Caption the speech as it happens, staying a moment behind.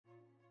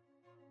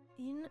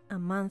In A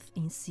Month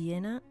in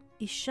Siena,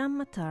 Hisham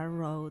Matar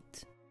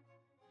wrote,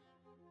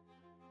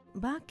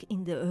 "Back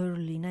in the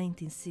early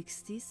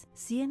 1960s,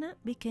 Siena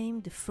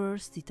became the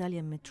first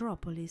Italian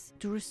metropolis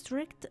to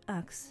restrict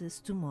access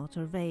to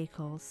motor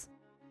vehicles.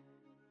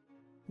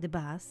 The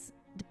bus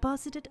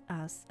deposited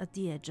us at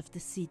the edge of the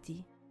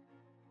city.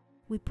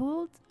 We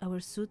pulled our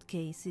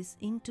suitcases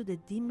into the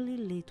dimly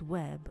lit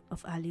web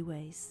of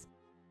alleyways.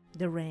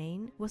 The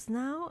rain was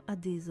now a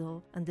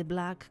diesel and the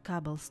black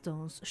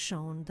cobblestones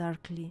shone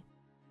darkly.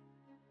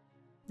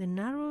 The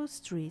narrow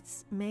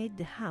streets made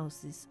the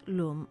houses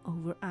loom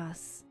over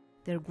us.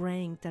 Their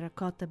graying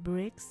terracotta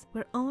bricks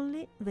were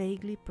only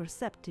vaguely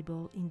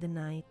perceptible in the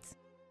night.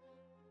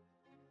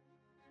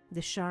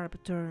 The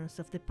sharp turns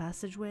of the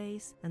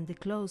passageways and the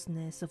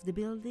closeness of the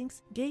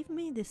buildings gave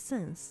me the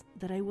sense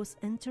that I was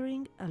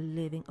entering a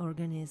living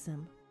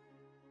organism.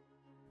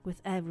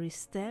 With every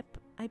step,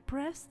 I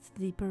pressed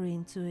deeper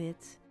into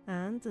it,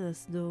 and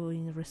as though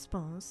in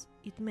response,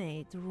 it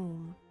made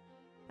room.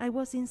 I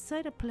was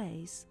inside a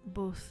place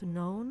both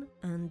known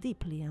and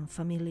deeply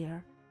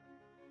unfamiliar.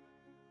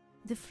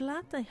 The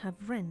flat I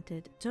have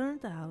rented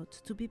turned out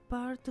to be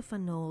part of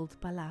an old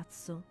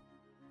palazzo.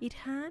 It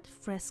had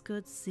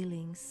frescoed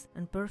ceilings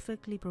and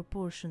perfectly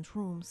proportioned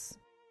rooms.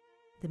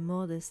 The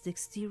modest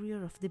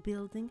exterior of the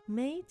building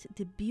made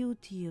the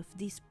beauty of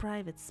these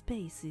private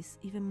spaces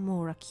even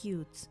more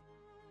acute.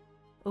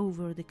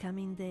 Over the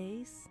coming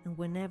days, and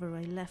whenever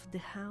I left the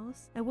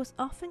house, I was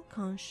often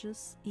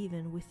conscious,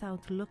 even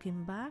without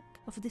looking back,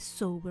 of the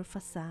sober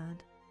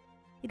facade.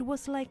 It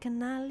was like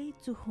an alley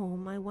to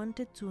whom I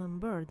wanted to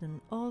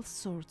unburden all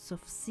sorts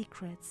of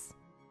secrets.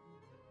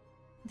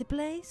 The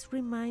place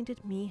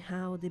reminded me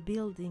how the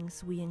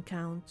buildings we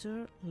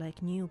encounter,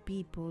 like new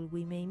people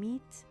we may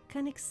meet,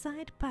 can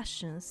excite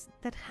passions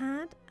that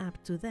had,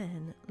 up to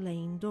then,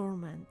 lain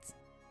dormant.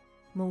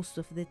 Most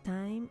of the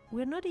time,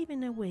 we're not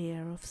even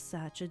aware of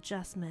such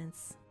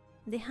adjustments.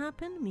 They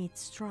happen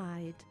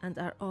mid-stride and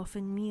are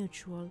often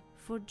mutual,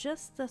 for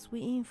just as we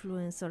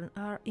influence or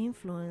are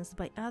influenced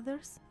by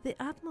others,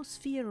 the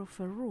atmosphere of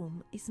a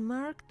room is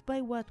marked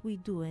by what we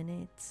do in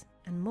it,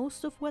 and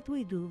most of what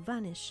we do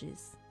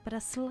vanishes, but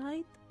a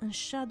slight and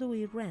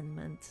shadowy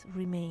remnant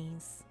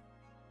remains.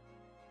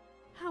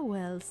 How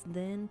else,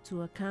 then,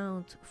 to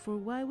account for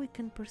why we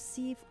can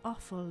perceive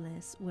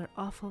awfulness where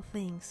awful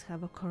things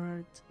have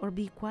occurred, or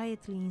be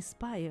quietly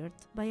inspired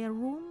by a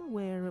room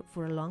where,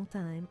 for a long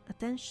time,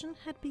 attention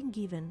had been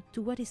given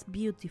to what is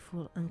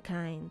beautiful and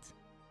kind?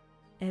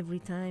 Every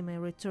time I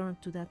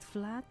returned to that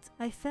flat,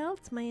 I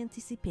felt my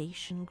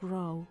anticipation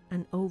grow,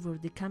 and over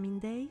the coming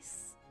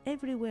days,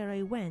 everywhere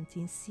I went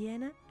in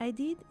Siena, I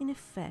did in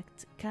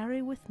effect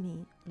carry with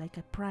me, like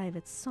a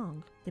private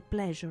song, the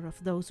pleasure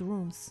of those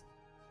rooms.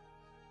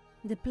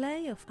 The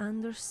play of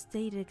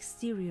understated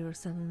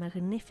exteriors and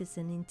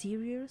magnificent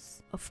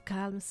interiors, of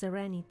calm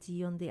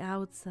serenity on the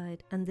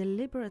outside and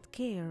deliberate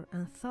care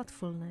and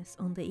thoughtfulness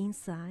on the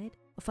inside,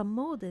 of a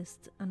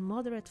modest and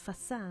moderate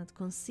facade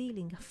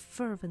concealing a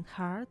fervent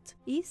heart,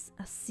 is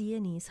a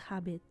Sienese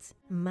habit,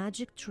 a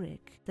magic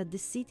trick that the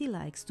city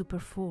likes to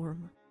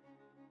perform.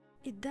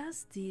 It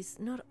does this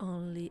not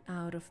only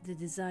out of the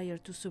desire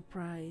to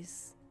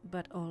surprise,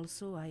 but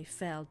also, I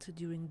felt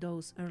during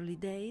those early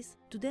days,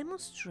 to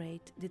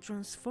demonstrate the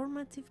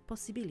transformative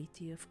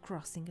possibility of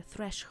crossing a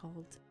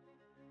threshold.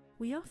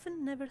 We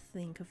often never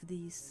think of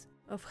this,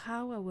 of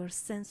how our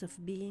sense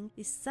of being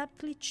is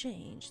subtly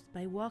changed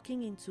by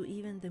walking into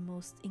even the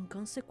most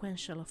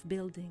inconsequential of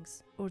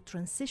buildings, or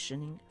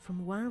transitioning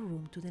from one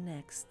room to the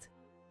next.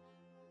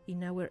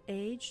 In our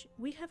age,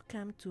 we have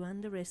come to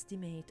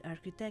underestimate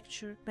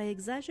architecture by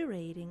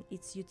exaggerating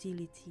its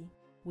utility.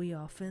 We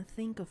often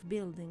think of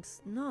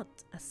buildings not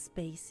as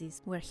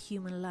spaces where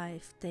human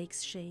life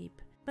takes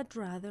shape, but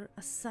rather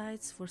as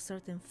sites for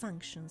certain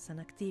functions and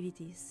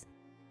activities.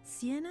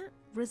 Siena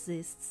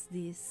resists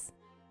this.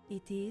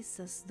 It is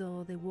as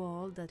though the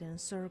wall that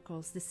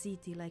encircles the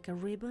city like a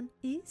ribbon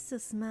is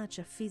as much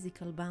a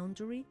physical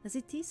boundary as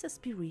it is a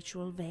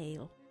spiritual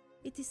veil.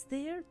 It is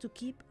there to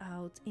keep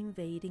out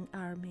invading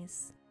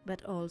armies,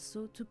 but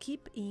also to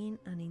keep in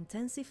and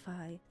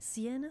intensify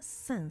Siena's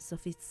sense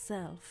of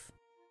itself.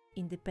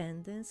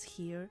 Independence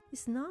here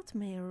is not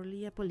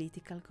merely a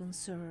political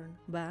concern,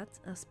 but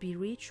a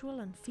spiritual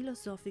and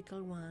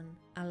philosophical one,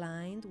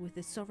 aligned with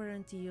the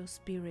sovereignty of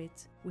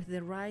spirit, with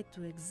the right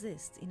to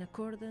exist in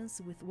accordance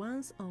with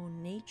one's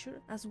own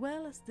nature, as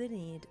well as the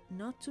need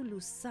not to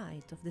lose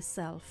sight of the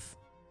self.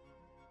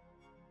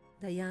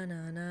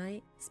 Diana and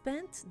I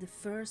spent the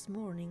first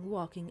morning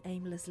walking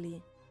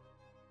aimlessly.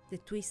 The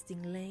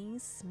twisting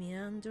lanes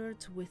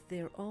meandered with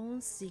their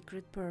own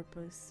secret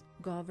purpose,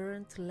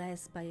 governed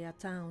less by a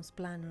town's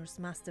planner's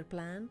master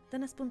plan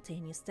than a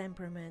spontaneous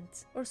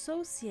temperament, or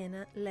so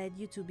Siena led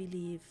you to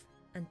believe,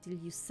 until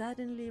you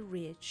suddenly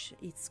reach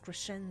its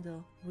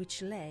crescendo,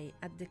 which lay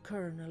at the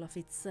kernel of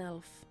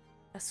itself.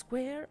 A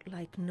square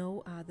like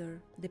no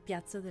other, the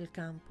Piazza del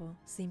Campo,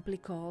 simply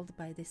called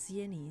by the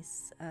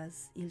Sienese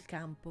as Il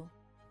Campo.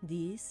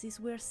 This is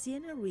where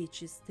Siena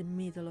reaches the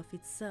middle of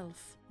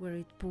itself, where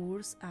it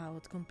pours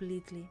out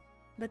completely.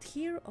 But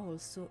here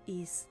also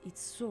is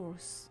its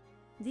source.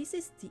 This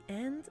is the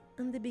end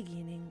and the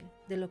beginning,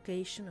 the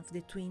location of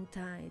the twin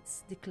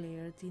tides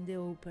declared in the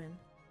open.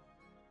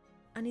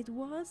 And it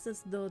was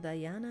as though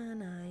Diana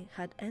and I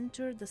had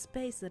entered a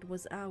space that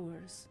was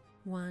ours,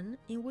 one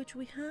in which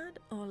we had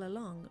all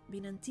along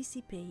been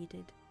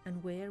anticipated,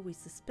 and where we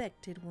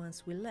suspected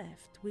once we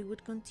left we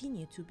would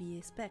continue to be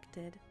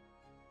expected.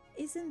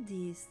 Isn't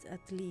this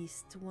at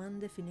least one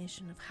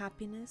definition of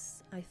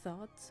happiness, I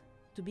thought,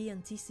 to be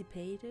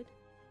anticipated?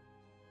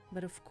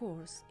 But of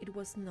course it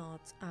was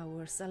not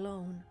ours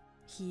alone.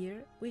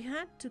 Here we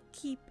had to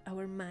keep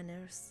our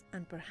manners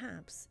and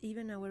perhaps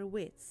even our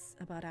wits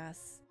about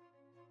us.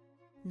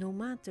 No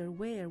matter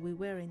where we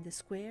were in the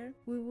square,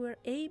 we were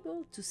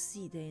able to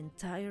see the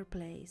entire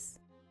place.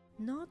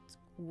 Not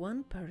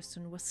one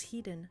person was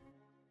hidden.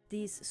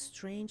 This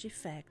strange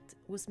effect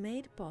was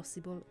made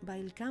possible by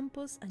Il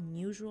Campo's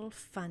unusual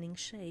fanning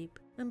shape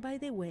and by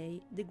the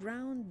way the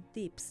ground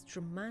dips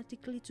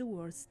dramatically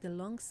towards the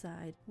long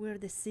side where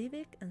the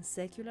civic and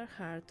secular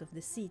heart of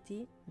the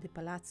city, the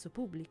Palazzo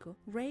Pubblico,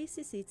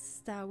 raises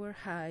its tower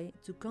high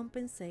to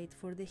compensate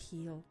for the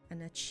hill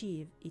and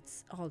achieve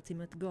its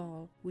ultimate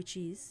goal, which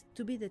is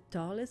to be the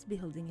tallest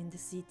building in the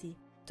city,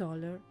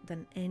 taller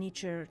than any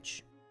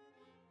church.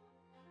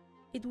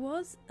 It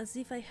was as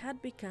if I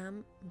had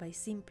become, by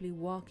simply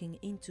walking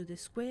into the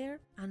square,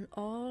 an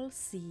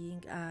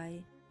all-seeing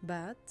eye.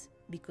 But,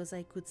 because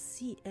I could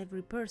see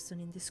every person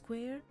in the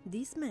square,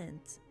 this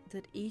meant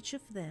that each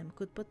of them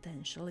could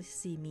potentially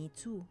see me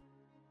too.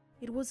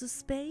 It was a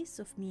space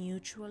of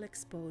mutual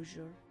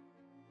exposure.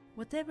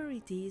 Whatever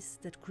it is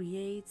that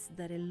creates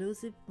that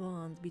elusive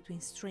bond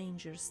between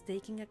strangers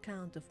taking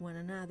account of one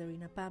another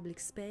in a public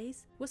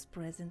space was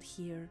present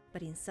here,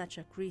 but in such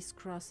a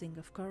crisscrossing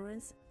of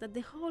currents that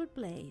the whole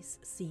place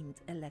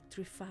seemed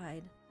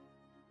electrified.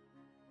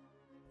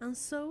 And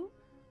so,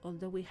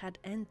 although we had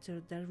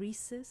entered a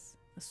recess,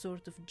 a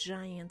sort of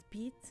giant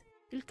pit,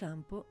 Il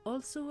Campo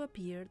also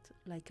appeared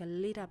like a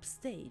lit-up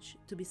stage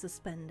to be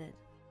suspended.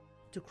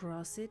 To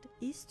cross it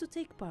is to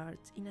take part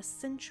in a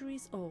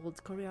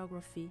centuries-old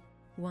choreography,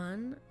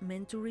 one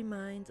meant to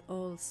remind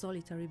all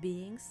solitary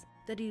beings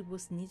that it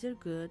was neither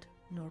good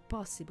nor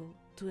possible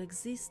to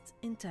exist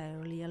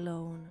entirely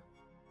alone.